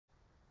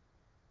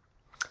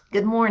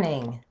Good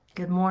morning.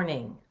 Good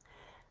morning.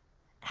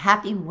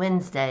 Happy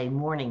Wednesday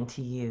morning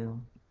to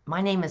you.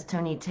 My name is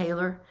Tony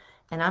Taylor,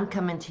 and I'm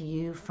coming to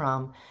you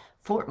from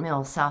Fort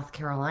Mill, South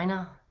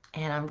Carolina.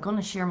 And I'm going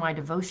to share my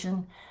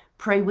devotion,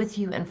 pray with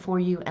you and for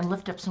you, and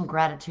lift up some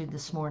gratitude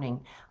this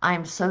morning. I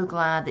am so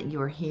glad that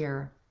you are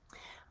here.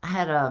 I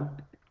had a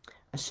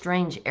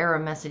strange error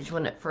message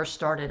when it first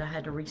started. I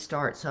had to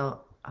restart,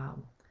 so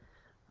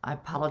I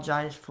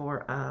apologize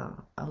for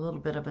a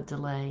little bit of a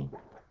delay.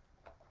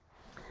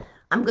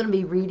 I'm going to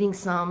be reading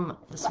some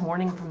this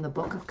morning from the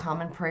Book of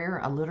Common Prayer,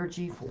 a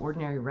liturgy for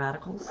ordinary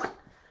radicals.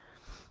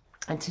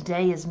 And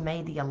today is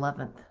May the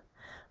 11th.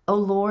 O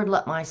Lord,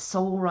 let my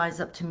soul rise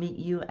up to meet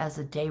you as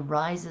the day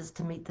rises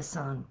to meet the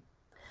sun.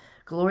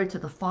 Glory to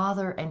the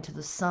Father, and to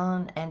the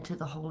Son, and to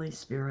the Holy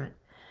Spirit,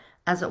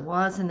 as it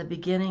was in the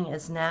beginning,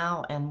 is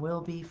now, and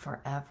will be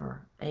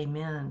forever.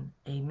 Amen.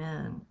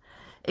 Amen.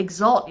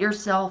 Exalt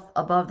yourself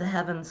above the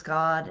heavens,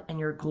 God, and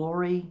your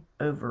glory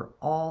over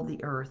all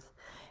the earth.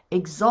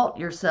 Exalt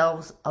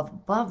yourselves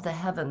above the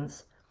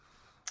heavens,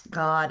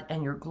 God,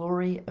 and your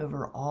glory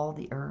over all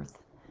the earth.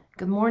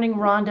 Good morning,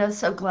 Rhonda.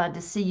 So glad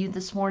to see you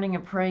this morning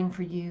and praying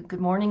for you. Good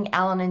morning,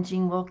 Alan and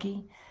Jean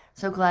Wilkie.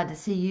 So glad to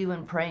see you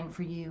and praying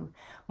for you.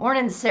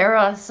 Morning,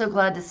 Sarah. So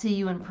glad to see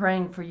you and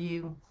praying for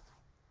you.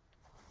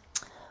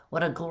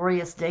 What a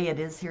glorious day it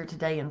is here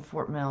today in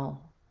Fort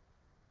Mill.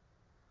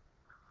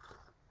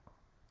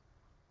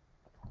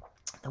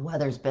 The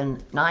weather's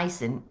been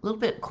nice and a little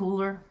bit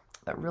cooler,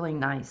 but really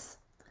nice.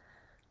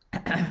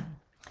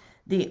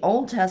 The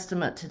Old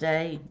Testament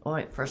today,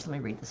 first let me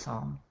read the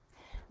psalm.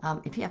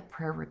 If you have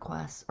prayer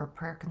requests or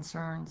prayer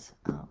concerns,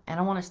 and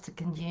I want us to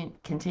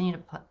continue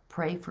to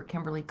pray for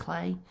Kimberly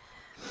Clay,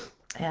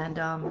 and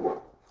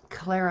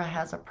Clara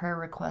has a prayer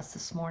request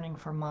this morning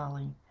for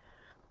Molly,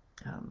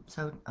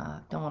 so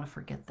don't want to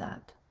forget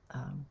that.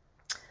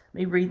 Let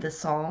me read the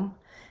psalm.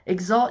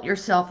 Exalt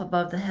yourself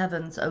above the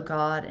heavens, O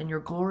God, and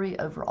your glory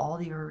over all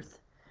the earth.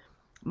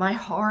 My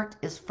heart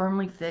is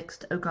firmly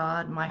fixed, O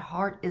God, my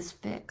heart is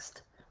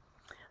fixed.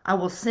 I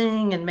will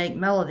sing and make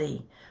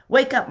melody.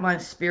 Wake up, my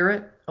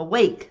spirit.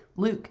 Awake,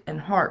 lute and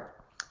harp.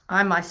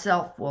 I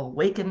myself will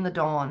awaken the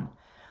dawn.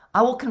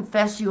 I will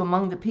confess you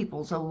among the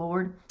peoples, O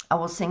Lord. I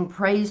will sing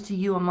praise to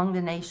you among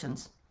the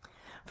nations.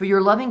 For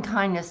your loving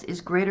kindness is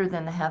greater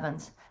than the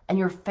heavens, and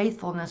your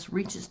faithfulness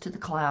reaches to the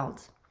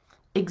clouds.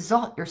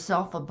 Exalt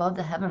yourself above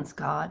the heavens,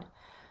 God,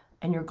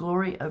 and your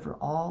glory over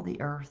all the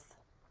earth.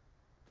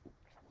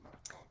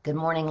 Good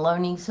morning,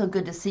 Loney. So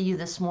good to see you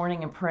this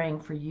morning and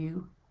praying for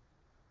you.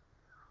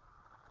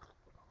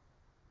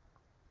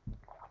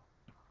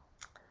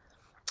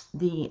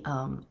 The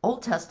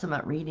Old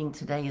Testament reading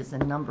today is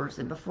in Numbers.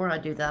 And before I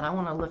do that, I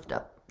want to lift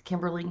up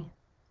Kimberly.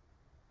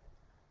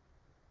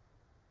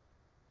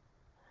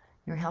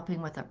 You're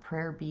helping with a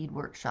prayer bead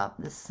workshop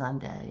this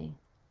Sunday.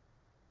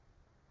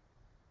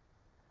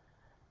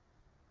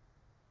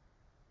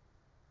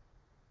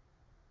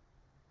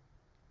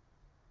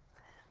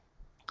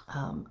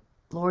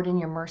 Lord, in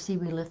your mercy,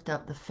 we lift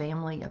up the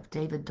family of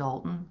David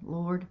Dalton,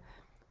 Lord.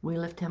 We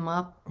lift him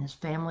up, his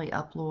family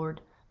up,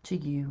 Lord, to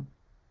you.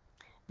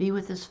 Be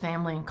with his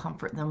family and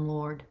comfort them,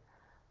 Lord.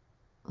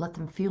 Let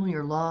them feel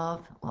your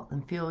love. Let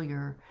them feel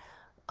your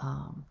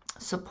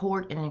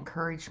support and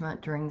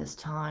encouragement during this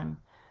time.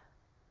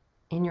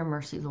 In your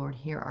mercy, Lord,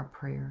 hear our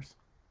prayers.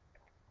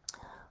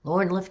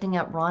 Lord, lifting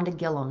up Rhonda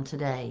Gillum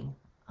today,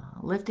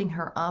 lifting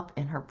her up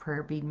in her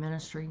prayer bead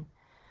ministry,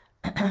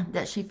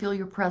 that she feel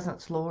your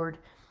presence, Lord,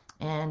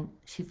 and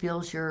she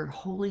feels your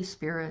Holy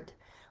Spirit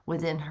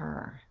within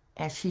her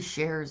as she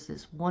shares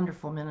this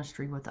wonderful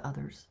ministry with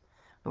others.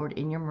 Lord,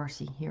 in your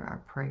mercy, hear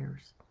our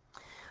prayers.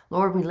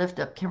 Lord, we lift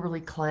up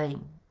Kimberly Clay.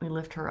 We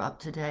lift her up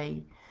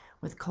today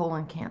with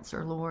colon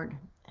cancer, Lord,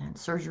 and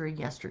surgery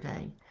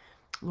yesterday.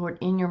 Lord,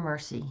 in your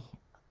mercy,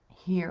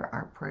 hear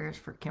our prayers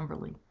for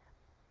Kimberly.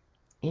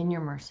 In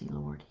your mercy,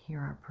 Lord,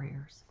 hear our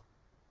prayers.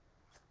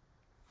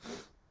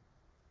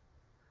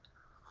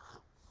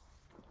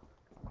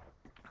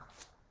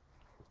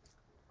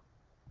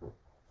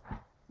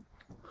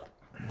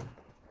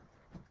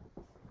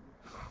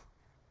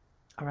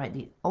 All right,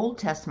 the Old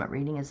Testament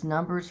reading is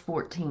Numbers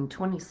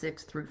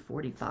 14:26 through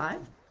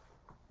 45.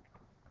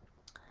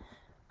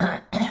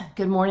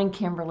 Good morning,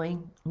 Kimberly.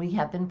 We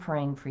have been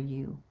praying for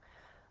you.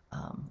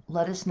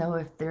 Let us know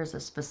if there's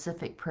a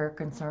specific prayer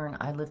concern.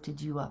 I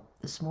lifted you up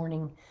this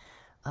morning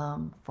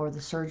for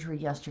the surgery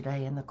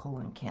yesterday and the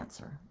colon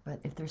cancer. But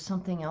if there's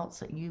something else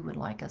that you would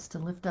like us to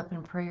lift up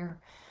in prayer,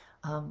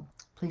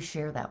 please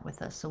share that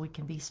with us so we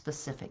can be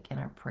specific in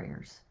our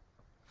prayers.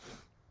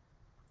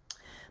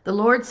 The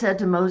Lord said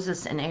to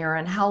Moses and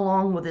Aaron, "How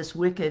long will this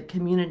wicked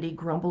community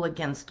grumble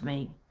against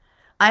me?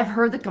 I've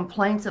heard the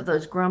complaints of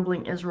those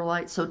grumbling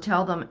Israelites, so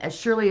tell them, as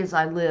surely as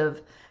I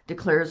live,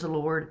 declares the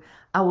Lord,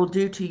 I will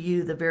do to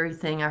you the very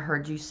thing I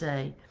heard you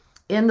say.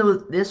 In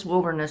this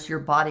wilderness your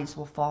bodies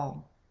will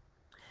fall.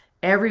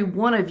 Every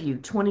one of you,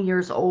 20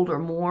 years old or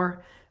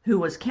more, who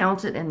was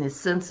counted in the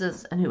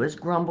census and who has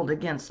grumbled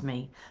against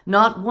me,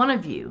 not one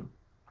of you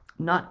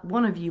Not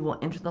one of you will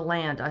enter the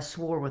land I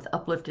swore with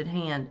uplifted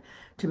hand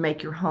to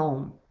make your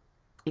home,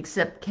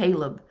 except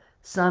Caleb,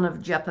 son of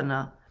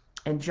Jephunneh,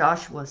 and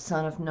Joshua,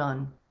 son of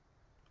Nun.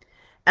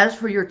 As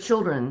for your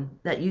children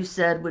that you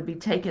said would be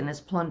taken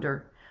as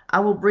plunder, I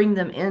will bring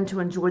them in to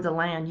enjoy the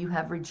land you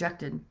have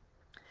rejected.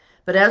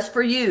 But as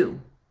for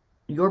you,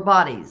 your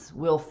bodies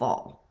will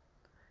fall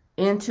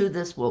into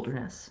this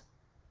wilderness.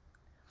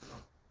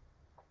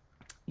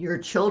 Your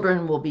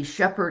children will be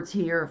shepherds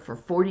here for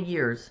 40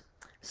 years,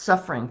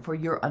 suffering for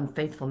your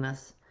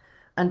unfaithfulness,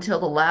 until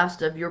the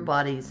last of your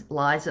bodies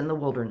lies in the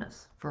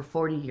wilderness for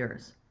 40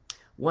 years.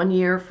 1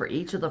 year for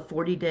each of the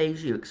 40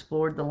 days you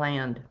explored the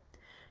land.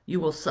 You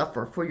will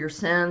suffer for your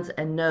sins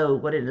and know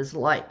what it is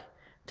like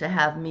to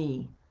have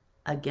me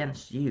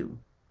against you.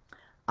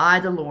 I,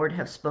 the Lord,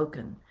 have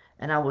spoken,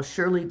 and I will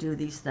surely do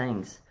these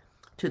things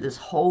to this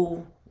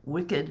whole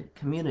wicked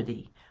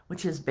community,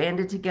 which is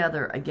banded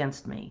together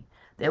against me.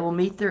 They will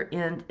meet their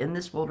end in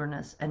this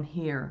wilderness, and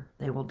here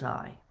they will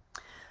die.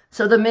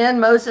 So the men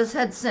Moses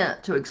had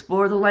sent to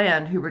explore the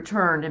land, who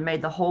returned and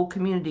made the whole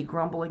community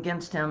grumble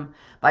against him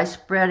by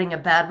spreading a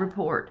bad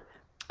report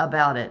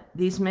about it.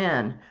 These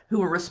men, who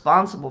were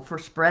responsible for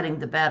spreading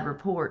the bad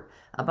report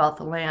about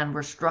the land,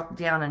 were struck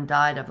down and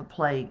died of a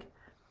plague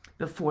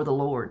before the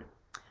Lord.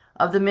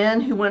 Of the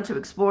men who went to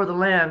explore the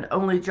land,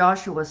 only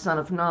Joshua, son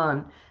of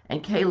Nun,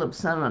 and Caleb,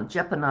 son of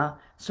Jephunneh,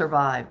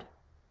 survived.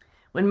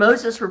 When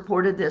Moses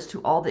reported this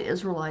to all the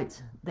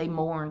Israelites, they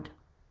mourned.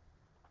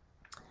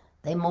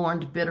 They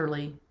mourned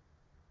bitterly.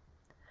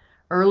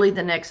 Early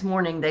the next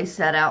morning, they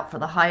set out for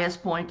the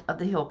highest point of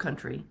the hill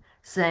country,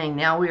 saying,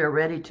 "Now we are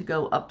ready to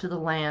go up to the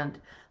land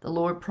the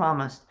Lord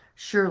promised.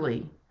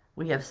 Surely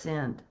we have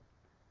sinned."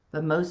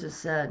 But Moses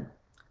said,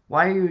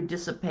 "Why are you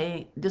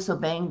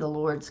disobeying the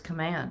Lord's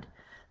command?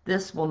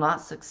 This will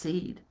not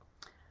succeed.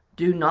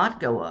 Do not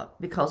go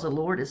up, because the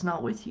Lord is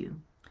not with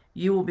you.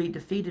 You will be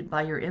defeated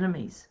by your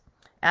enemies.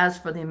 As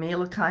for the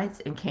Amalekites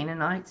and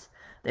Canaanites,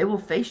 they will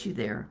face you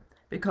there,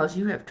 because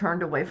you have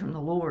turned away from the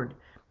Lord.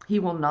 He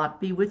will not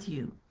be with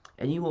you,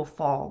 and you will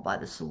fall by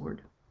the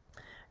sword."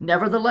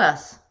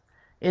 Nevertheless,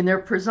 in their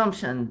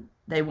presumption,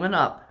 they went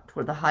up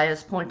toward the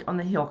highest point on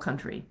the hill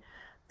country,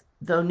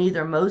 though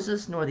neither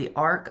Moses nor the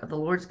ark of the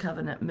Lord's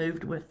covenant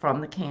moved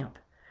from the camp.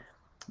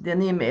 Then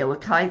the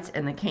Amalekites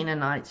and the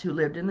Canaanites who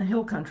lived in the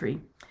hill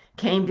country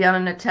came down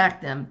and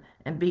attacked them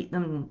and beat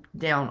them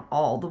down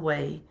all the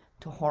way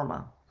to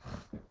Hormah.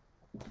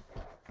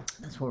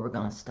 That's where we're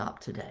going to stop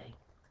today.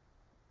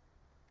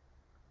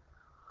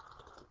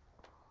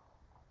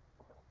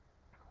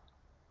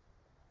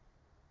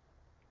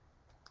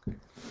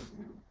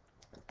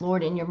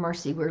 Lord, in your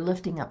mercy, we're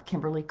lifting up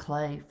Kimberly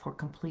Clay for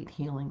complete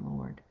healing,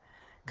 Lord.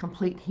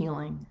 Complete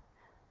healing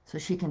so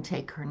she can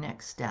take her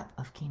next step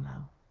of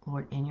chemo.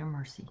 Lord, in your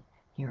mercy,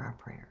 hear our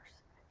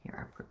prayers. Hear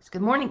our prayers.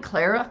 Good morning,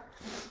 Clara.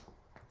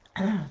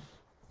 I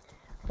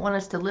want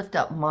us to lift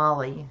up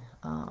Molly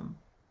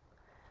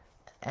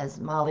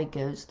as Molly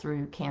goes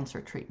through cancer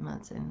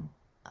treatments, and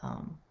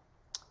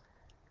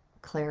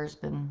Claire's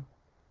been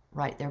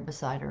right there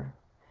beside her.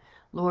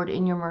 Lord,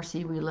 in your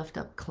mercy, we lift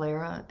up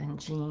Clara and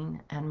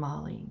Jean and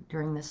Molly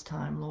during this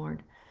time,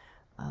 Lord,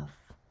 of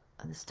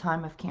this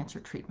time of cancer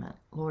treatment.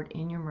 Lord,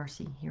 in your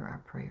mercy, hear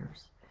our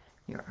prayers.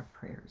 Hear our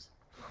prayers.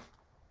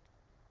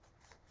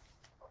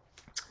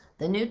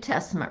 The New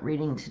Testament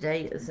reading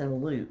today is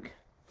in Luke.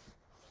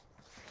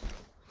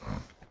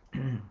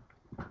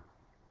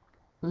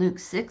 Luke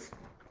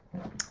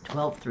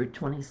 6:12 through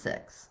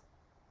 26.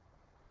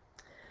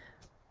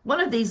 One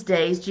of these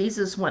days,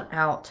 Jesus went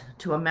out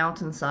to a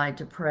mountainside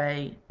to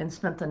pray and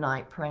spent the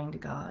night praying to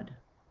God.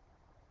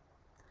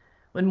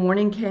 When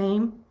morning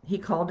came, he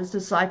called his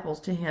disciples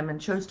to him and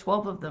chose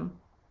 12 of them,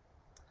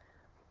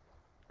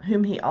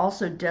 whom he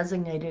also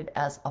designated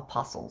as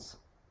apostles.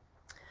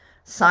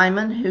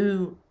 Simon,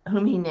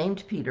 whom he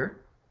named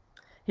Peter,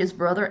 his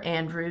brother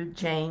Andrew,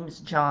 James,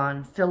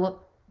 John,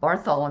 Philip,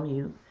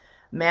 Bartholomew,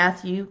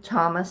 Matthew,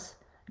 Thomas,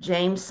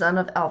 James, son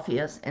of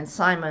Alphaeus, and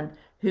Simon,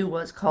 who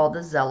was called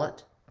the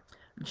Zealot,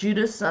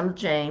 Judas, son of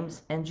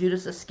James, and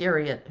Judas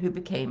Iscariot, who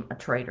became a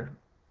traitor.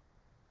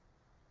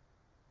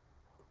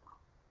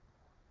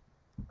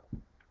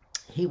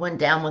 He went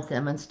down with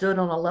them and stood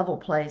on a level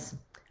place.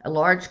 A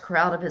large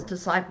crowd of his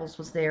disciples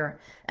was there,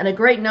 and a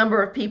great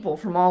number of people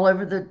from all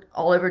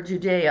over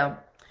Judea,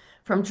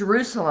 from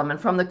Jerusalem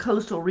and from the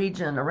coastal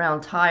region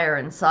around Tyre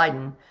and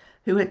Sidon,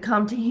 who had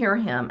come to hear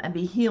him and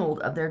be healed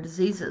of their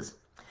diseases.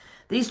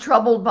 These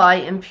troubled by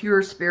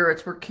impure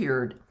spirits were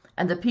cured,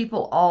 and the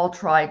people all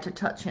tried to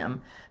touch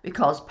him,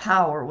 because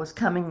power was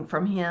coming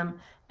from him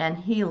and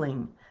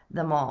healing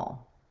them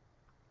all.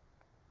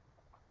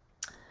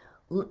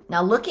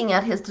 Now, looking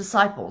at his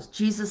disciples,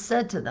 Jesus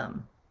said to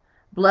them,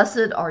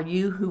 "Blessed are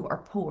you who are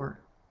poor,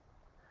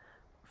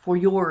 for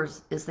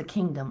yours is the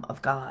kingdom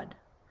of God.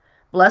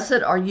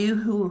 Blessed are you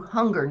who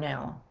hunger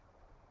now,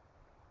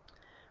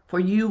 for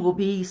you will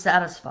be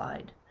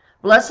satisfied.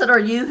 Blessed are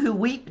you who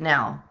weep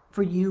now,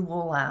 for you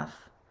will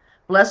laugh.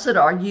 Blessed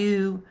are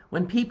you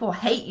when people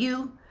hate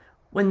you,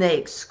 when they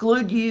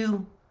exclude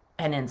you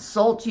and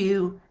insult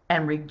you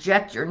and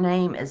reject your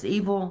name as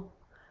evil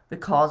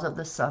because of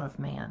the Son of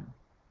Man.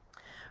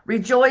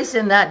 Rejoice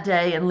in that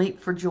day and leap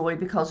for joy,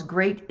 because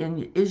great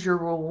is your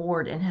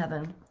reward in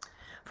heaven.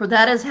 For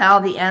that is how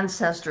the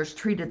ancestors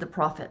treated the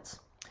prophets.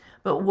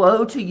 But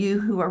woe to you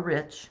who are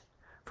rich,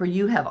 for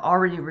you have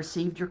already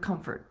received your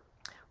comfort.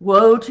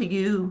 Woe to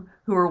you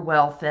who are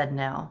well fed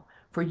now,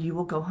 for you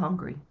will go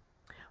hungry.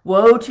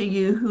 Woe to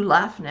you who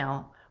laugh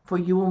now, for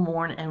you will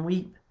mourn and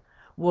weep.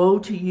 Woe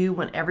to you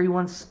when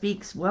everyone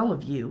speaks well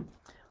of you,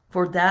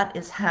 for that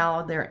is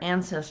how their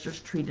ancestors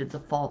treated the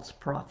false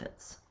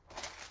prophets.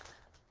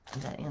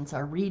 And that ends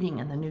our reading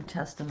in the New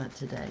Testament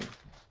today.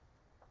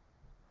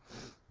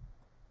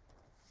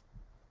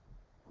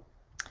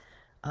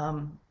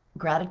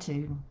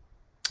 Gratitude,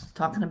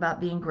 talking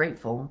about being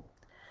grateful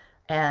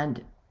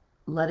and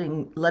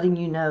letting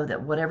you know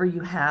that whatever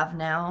you have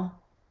now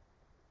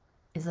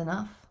is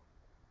enough.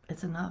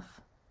 It's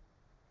enough.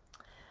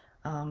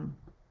 And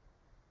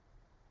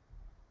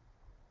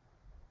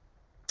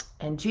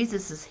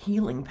Jesus'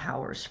 healing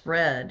power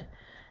spread,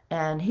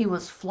 and he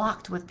was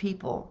flocked with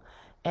people.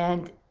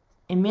 And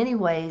in many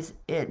ways,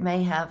 it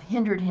may have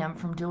hindered him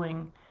from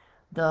doing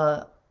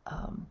the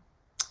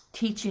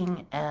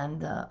teaching and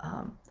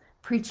the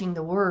preaching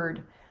the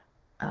word.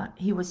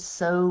 He was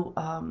so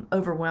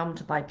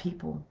overwhelmed by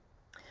people.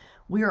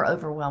 We are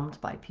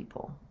overwhelmed by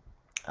people.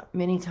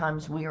 Many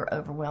times we are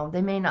overwhelmed.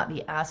 They may not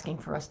be asking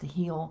for us to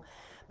heal,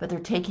 but they're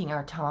taking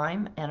our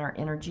time and our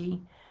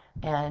energy,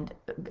 and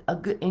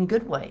in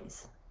good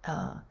ways.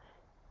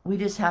 We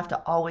just have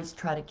to always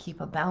try to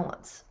keep a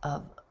balance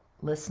of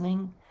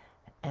listening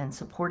and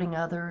supporting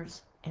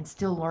others and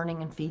still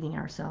learning and feeding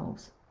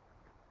ourselves.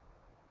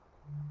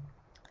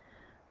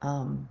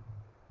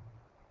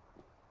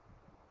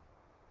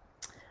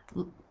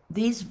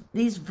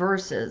 These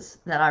verses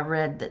that I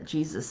read that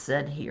Jesus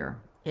said here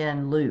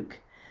in Luke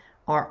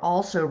are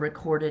also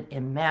recorded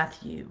in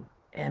Matthew,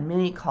 and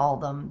many call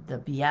them the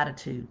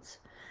Beatitudes.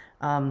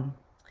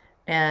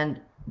 And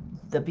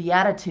the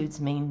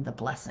Beatitudes mean the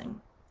blessing,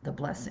 the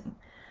blessing.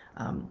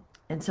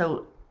 And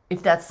so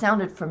if that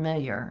sounded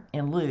familiar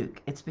in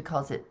Luke, it's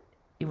because it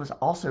was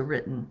also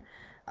written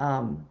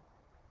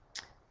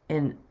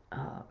in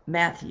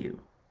Matthew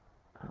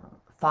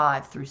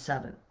 5 through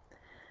 7,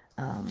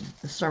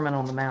 the Sermon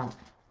on the Mount.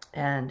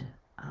 And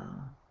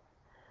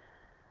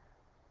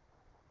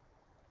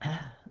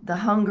the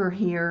hunger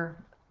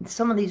here,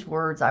 some of these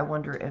words, I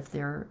wonder if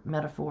they're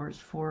metaphors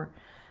for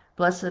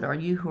blessed are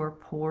you who are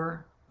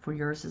poor, for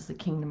yours is the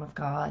kingdom of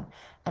God.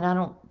 And I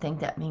don't think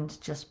that means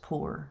just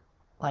poor,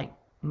 like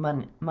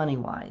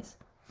money-wise.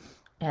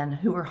 And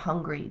who are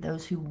hungry,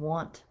 those who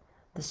want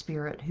the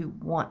Spirit, who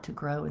want to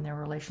grow in their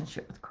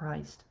relationship with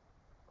Christ.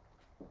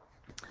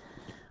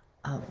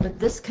 But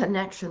this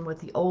connection with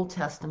the Old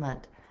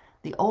Testament,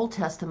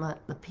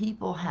 the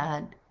people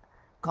had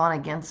gone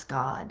against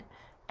God.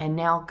 And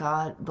now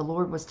the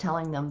Lord was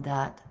telling them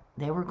that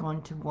they were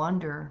going to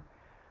wander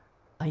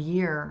a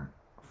year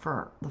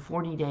for the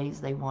 40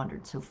 days they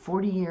wandered. So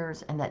 40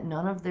 years, and that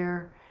none of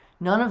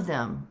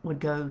them would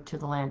go to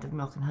the land of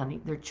milk and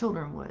honey. Their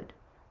children would.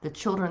 The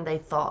children they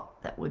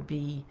thought that would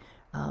be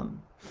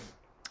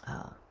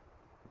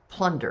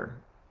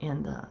plunder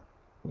in the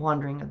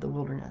wandering of the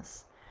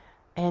wilderness.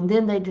 And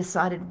then they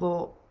decided,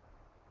 well,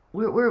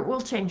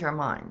 we'll change our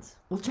minds.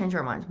 We'll change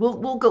our minds.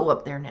 We'll go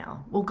up there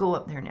now. We'll go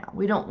up there now.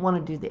 We don't want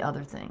to do the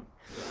other thing.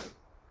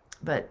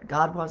 But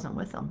God wasn't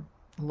with them.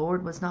 The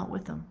Lord was not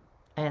with them.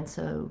 And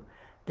so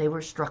they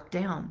were struck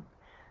down.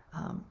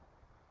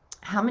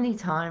 How many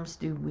times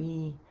do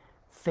we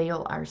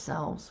fail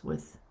ourselves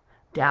with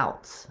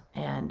doubts,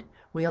 and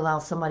we allow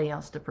somebody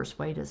else to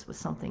persuade us with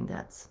something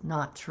that's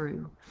not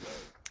true?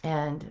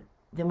 And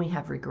then we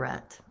have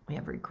regret. We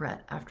have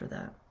regret after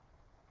that.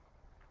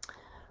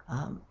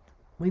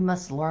 We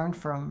must learn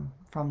from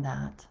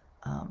that.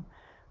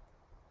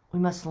 We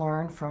must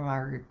learn from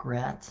our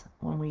regret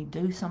when we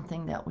do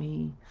something that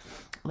we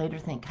later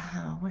think,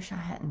 I wish I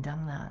hadn't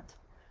done that.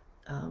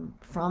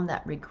 From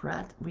that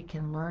regret, we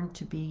can learn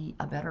to be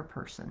a better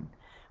person.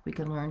 We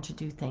can learn to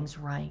do things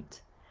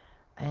right.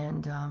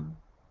 And,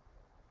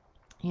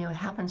 it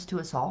happens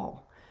to us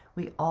all.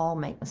 We all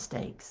make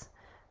mistakes.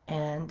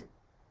 And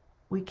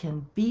we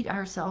can beat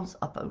ourselves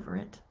up over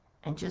it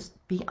and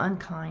just be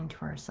unkind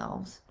to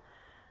ourselves.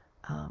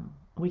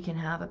 We can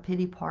have a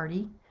pity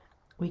party.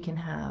 We can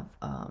have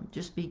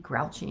just be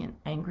grouchy and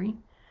angry.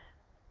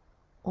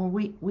 Or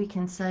we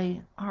can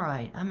say, all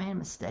right, I made a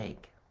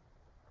mistake.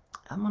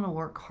 I'm going to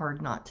work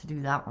hard not to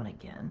do that one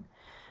again.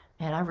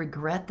 And I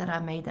regret that I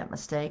made that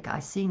mistake. I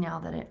see now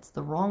that it's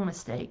the wrong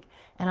mistake.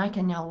 And I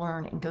can now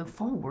learn and go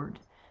forward.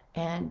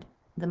 And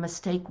the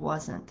mistake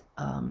wasn't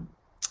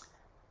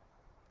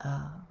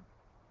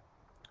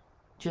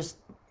just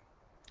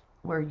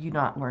where you're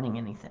not learning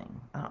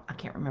anything. I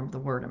can't remember the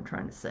word I'm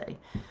trying to say.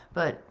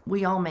 But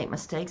we all make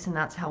mistakes, and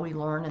that's how we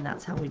learn, and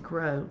that's how we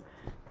grow.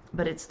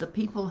 But it's the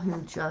people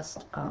who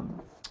just,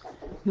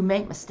 who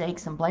make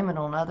mistakes and blame it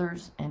on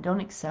others and don't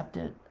accept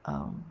it,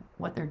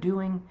 what they're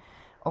doing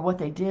or what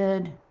they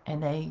did,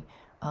 and they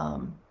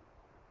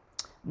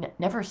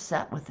never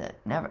set with it,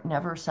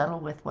 never settle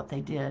with what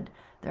they did.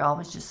 They're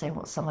always just saying,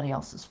 well, it's somebody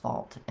else's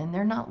fault. And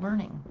they're not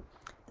learning.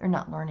 They're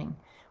not learning.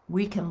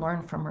 We can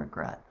learn from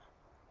regret.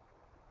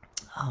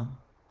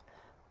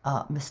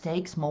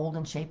 Mistakes mold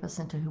and shape us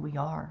into who we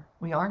are.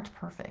 We aren't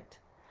perfect.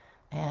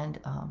 And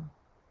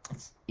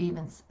it's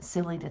even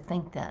silly to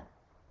think that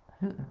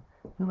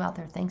who out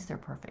there thinks they're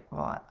perfect.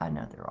 Well, I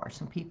know there are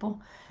some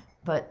people,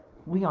 but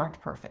we aren't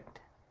perfect.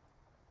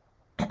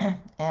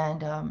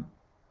 And,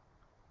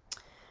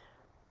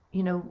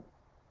 you know,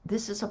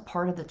 this is a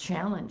part of the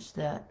challenge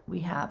that we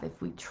have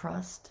if we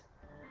trust.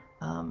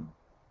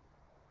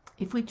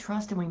 If we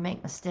trust and we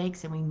make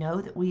mistakes and we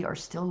know that we are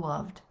still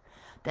loved,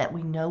 that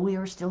we know we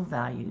are still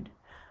valued,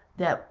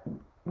 that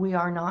we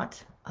are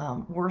not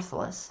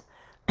worthless,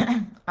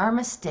 our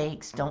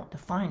mistakes don't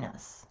define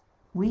us.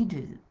 We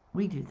do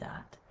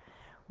that.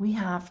 We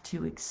have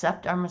to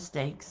accept our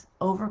mistakes,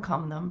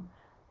 overcome them,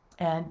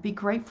 and be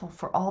grateful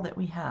for all that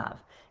we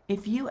have.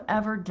 If you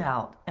ever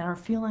doubt and are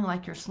feeling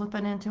like you're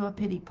slipping into a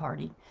pity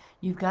party,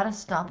 you've got to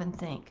stop and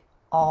think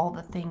all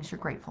the things you're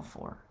grateful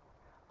for.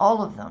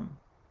 All of them.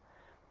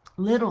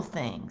 Little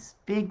things,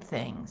 big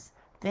things,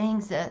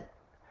 things that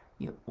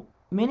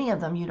many of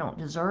them you don't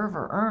deserve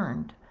or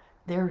earned.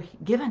 They're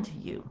given to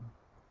you.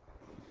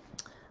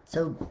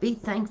 So be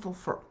thankful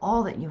for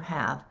all that you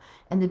have.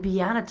 And the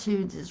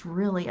Beatitudes is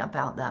really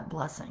about that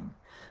blessing.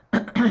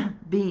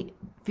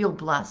 Feel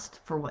blessed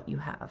for what you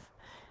have.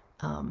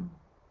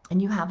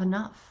 And you have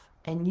enough.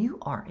 And you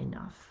are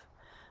enough.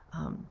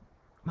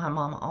 My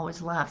mom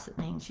always laughs at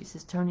me and she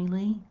says, Tony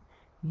Lee,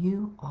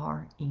 you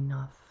are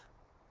enough.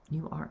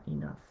 You are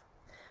enough.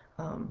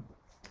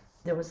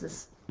 There was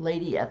this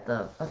lady at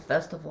a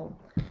festival,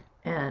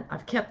 and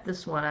I've kept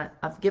this one.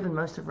 I've given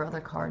most of her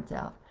other cards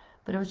out,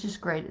 but it was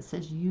just great. It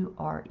says, you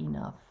are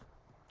enough.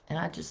 And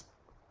it's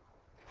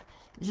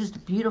just a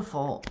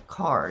beautiful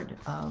card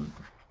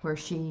where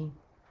she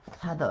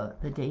had the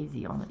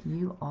daisy on it.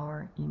 You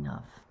are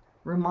enough.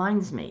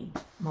 Reminds me,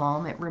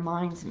 Mom, it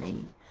reminds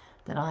me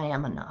that I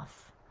am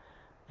enough.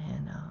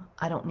 And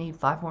I don't need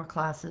 5 more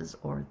classes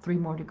or 3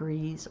 more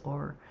degrees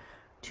or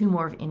 2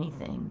 more of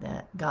anything,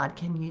 that God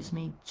can use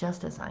me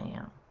just as I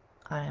am.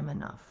 I am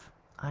enough.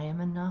 I am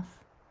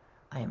enough.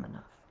 I am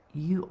enough.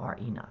 You are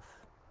enough.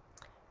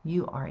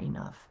 You are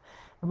enough.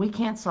 And we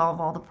can't solve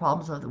all the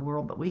problems of the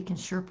world, but we can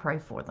sure pray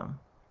for them.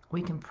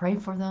 We can pray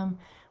for them.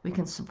 We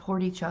can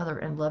support each other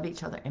and love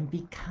each other and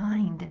be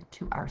kind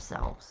to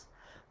ourselves.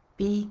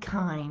 Be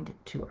kind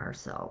to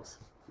ourselves.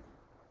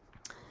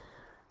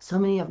 So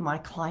many of my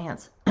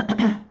clients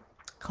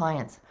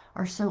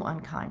are so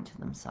unkind to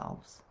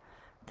themselves.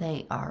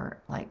 They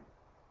are like,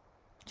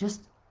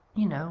 just,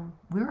 you know,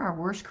 we're our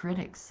worst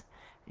critics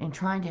in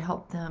trying to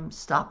help them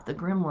stop the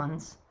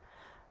gremlins.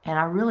 And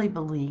I really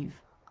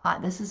believe,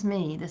 this is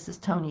me, this is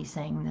Tony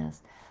saying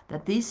this,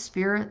 that these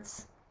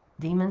spirits,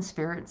 demon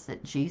spirits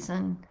that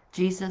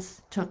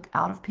Jesus took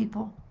out of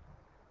people,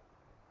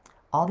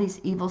 all these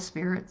evil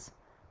spirits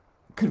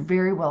could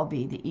very well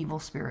be the evil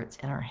spirits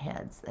in our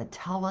heads that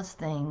tell us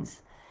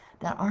things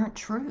that aren't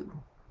true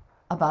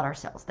about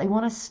ourselves. They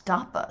want to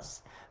stop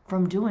us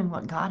from doing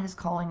what God is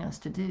calling us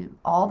to do.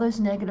 All those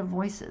negative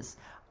voices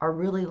are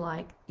really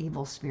like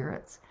evil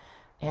spirits.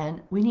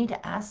 And we need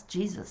to ask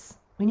Jesus.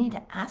 We need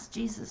to ask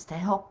Jesus to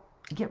help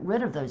get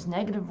rid of those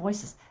negative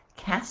voices,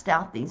 cast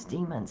out these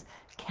demons,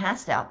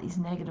 cast out these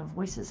negative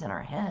voices in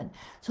our head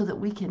so that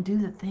we can do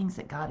the things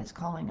that God is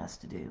calling us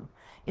to do.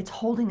 It's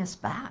holding us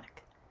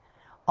back.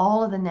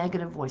 All of the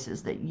negative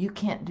voices that you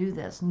can't do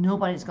this,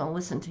 nobody's going to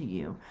listen to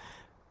you.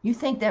 You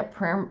think that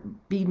Prayer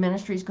Bee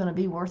Ministry is going to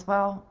be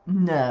worthwhile?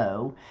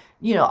 No.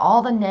 You know,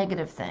 all the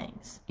negative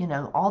things,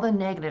 all the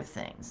negative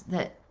things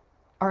that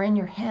are in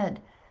your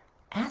head,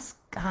 ask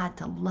God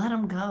to let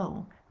them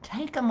go.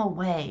 Take them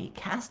away.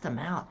 Cast them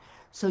out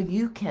so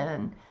you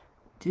can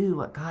do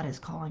what God is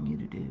calling you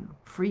to do.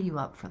 Free you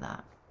up for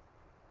that.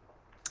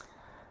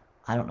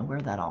 I don't know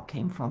where that all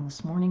came from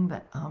this morning,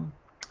 but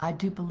I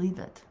do believe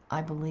it.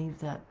 I believe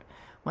that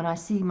when I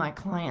see my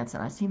clients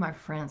and I see my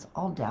friends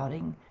all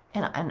doubting,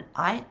 and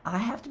I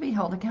have to be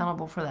held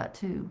accountable for that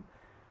too.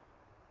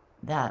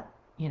 That,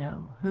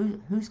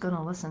 who's going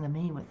to listen to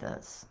me with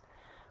this?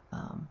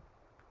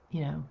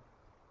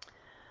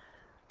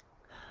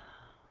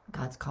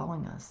 God's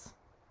calling us.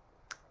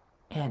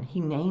 And he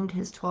named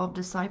his 12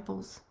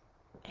 disciples,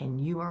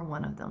 and you are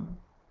one of them.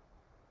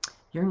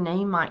 Your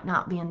name might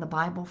not be in the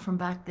Bible from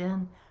back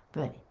then,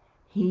 but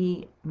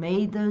he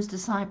made those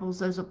disciples,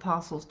 those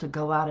apostles, to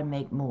go out and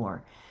make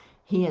more.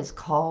 He has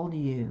called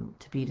you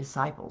to be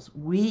disciples.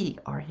 We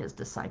are his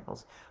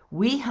disciples.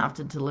 We have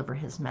to deliver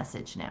his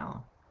message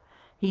now.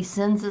 He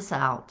sends us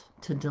out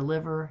to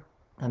deliver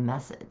the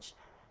message,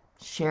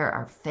 share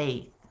our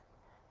faith,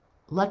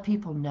 let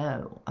people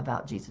know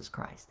about Jesus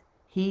Christ.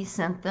 He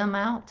sent them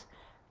out,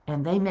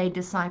 and they made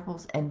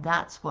disciples, and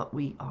that's what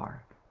we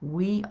are.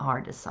 We are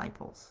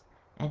disciples,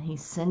 and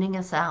he's sending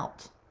us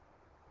out.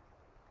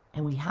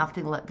 And we have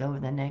to let go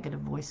of the negative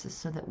voices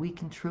so that we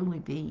can truly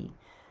be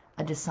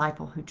a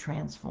disciple who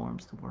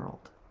transforms the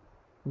world.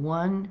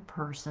 One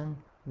person,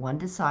 One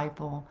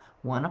disciple,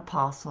 one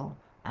apostle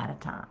at a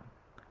time.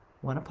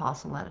 One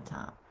apostle at a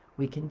time.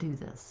 We can do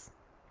this.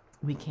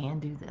 We can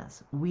do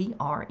this. We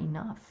are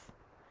enough.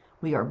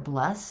 We are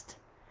blessed.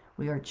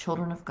 We are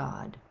children of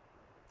God.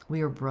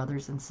 We are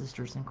brothers and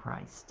sisters in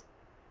Christ.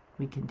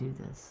 We can do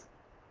this.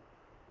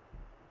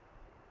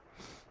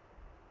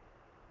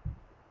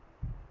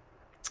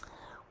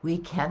 We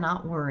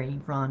cannot worry,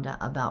 Rhonda,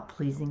 about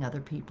pleasing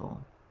other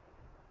people.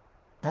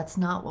 That's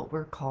not what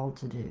we're called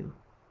to do.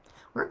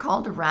 We're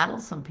called to rattle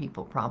some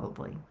people,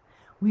 probably.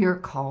 We are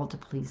called to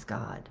please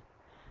God.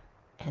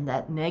 And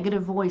that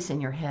negative voice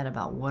in your head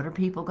about what are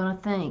people going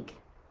to think,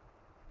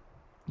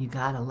 you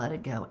got to let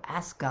it go.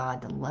 Ask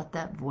God to let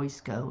that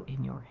voice go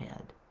in your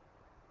head.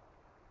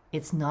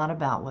 It's not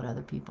about what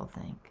other people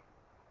think.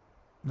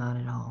 Not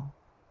at all.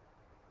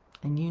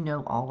 And you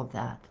know all of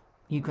that.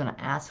 You're going to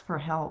ask for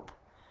help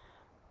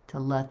to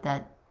let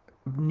that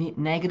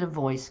negative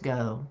voice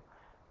go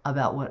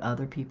about what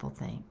other people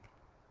think.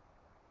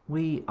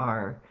 We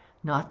are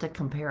not to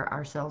compare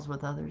ourselves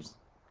with others.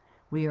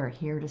 We are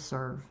here to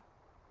serve.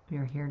 We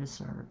are here to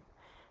serve.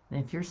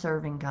 And if you're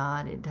serving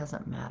God, it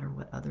doesn't matter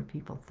what other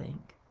people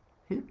think.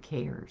 Who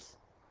cares?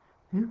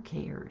 Who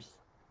cares?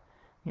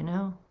 You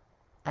know,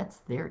 that's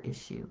their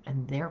issue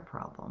and their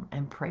problem,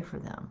 and pray for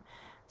them.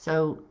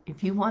 So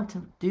if you want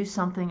to do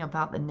something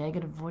about the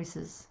negative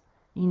voices,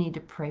 you need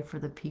to pray for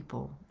the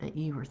people that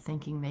you are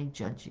thinking may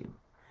judge you.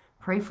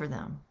 Pray for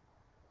them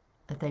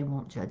that they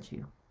won't judge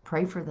you.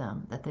 Pray for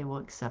them that they will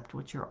accept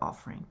what you're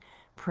offering.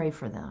 Pray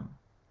for them.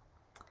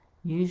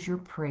 Use your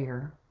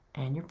prayer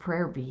and your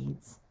prayer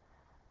beads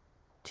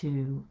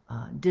to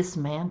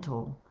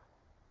dismantle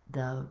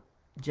the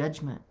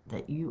judgment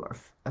that you are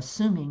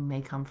assuming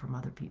may come from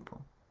other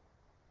people.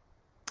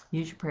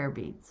 Use your prayer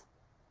beads.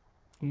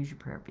 Use your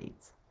prayer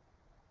beads.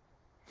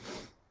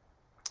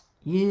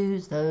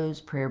 Use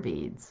those prayer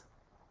beads.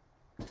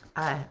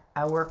 I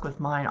work with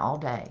mine all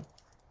day.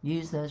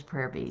 Use those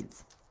prayer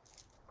beads.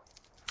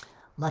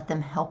 Let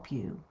them help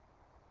you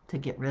to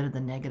get rid of the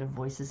negative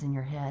voices in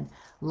your head.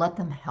 Let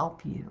them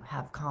help you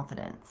have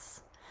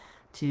confidence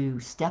to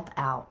step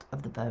out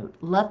of the boat.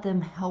 Let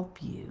them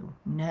help you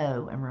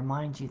know and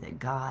remind you that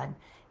God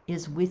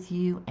is with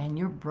you and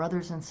your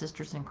brothers and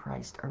sisters in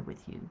Christ are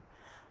with you.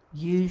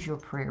 Use your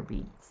prayer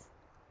beads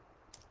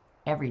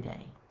every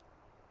day.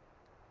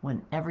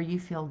 Whenever you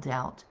feel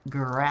doubt,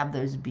 grab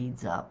those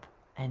beads up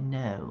and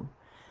know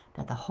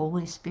that the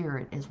Holy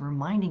Spirit is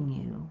reminding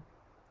you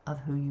of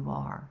who you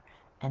are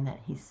and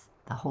that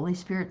the Holy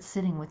Spirit's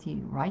sitting with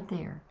you right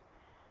there.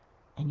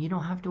 And you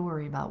don't have to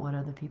worry about what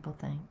other people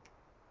think.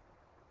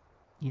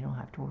 You don't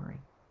have to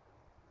worry.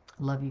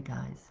 Love you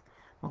guys.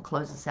 We'll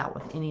close this out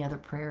with any other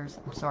prayers.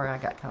 I'm sorry I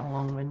got kind of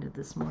long-winded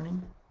this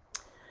morning.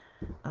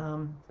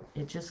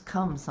 It just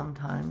comes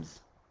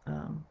sometimes.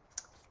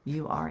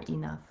 You are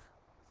enough.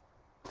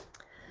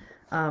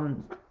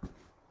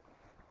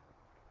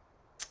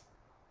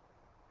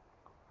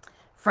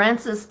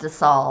 Francis de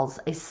Sales,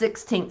 a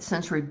 16th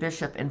century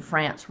bishop in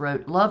France,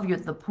 wrote, "Love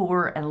the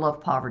poor and love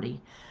poverty,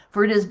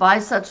 for it is by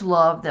such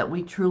love that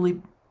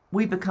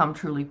we become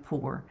truly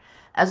poor.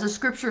 As the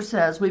scripture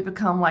says, we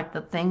become like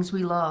the things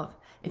we love.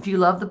 If you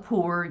love the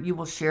poor, you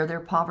will share their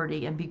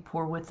poverty and be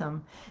poor with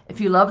them. If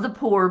you love the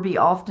poor, be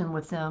often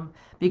with them.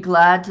 Be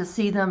glad to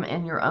see them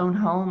in your own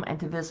home and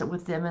to visit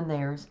with them in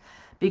theirs.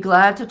 Be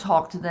glad to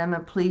talk to them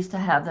and pleased to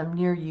have them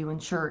near you in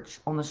church,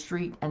 on the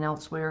street, and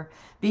elsewhere.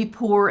 Be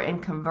poor in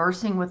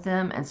conversing with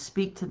them and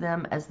speak to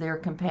them as their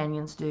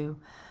companions do.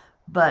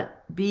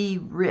 But be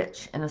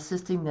rich in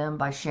assisting them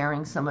by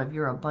sharing some of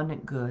your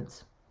abundant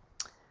goods."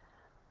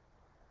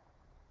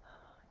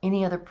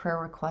 Any other prayer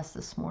requests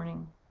this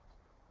morning?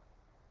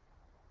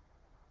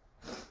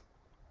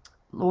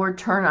 Lord,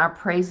 turn our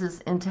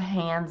praises into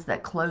hands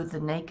that clothe the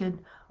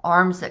naked,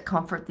 arms that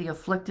comfort the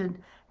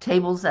afflicted,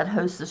 tables that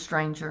host the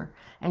stranger,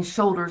 and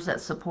shoulders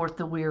that support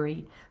the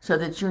weary, so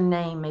that your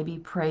name may be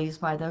praised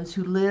by those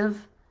who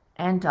live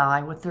and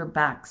die with their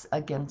backs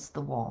against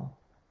the wall.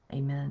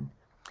 Amen.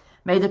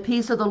 May the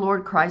peace of the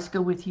Lord Christ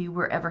go with you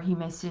wherever he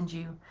may send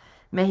you.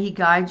 May he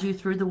guide you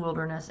through the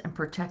wilderness and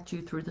protect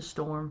you through the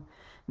storm.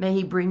 May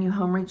he bring you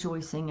home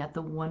rejoicing at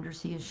the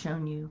wonders he has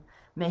shown you.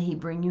 May he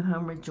bring you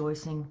home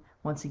rejoicing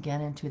once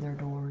again into their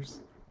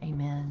doors.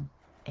 Amen.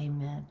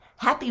 Amen.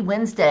 Happy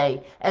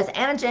Wednesday. As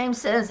Anna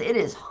James says, it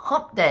is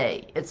hump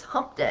day. It's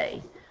hump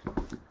day.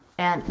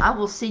 And I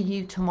will see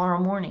you tomorrow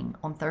morning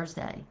on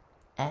Thursday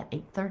at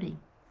 8:30.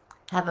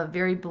 Have a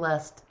very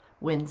blessed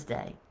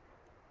Wednesday.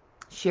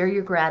 Share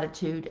your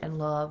gratitude and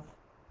love.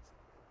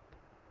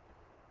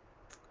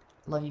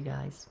 Love you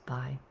guys.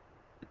 Bye.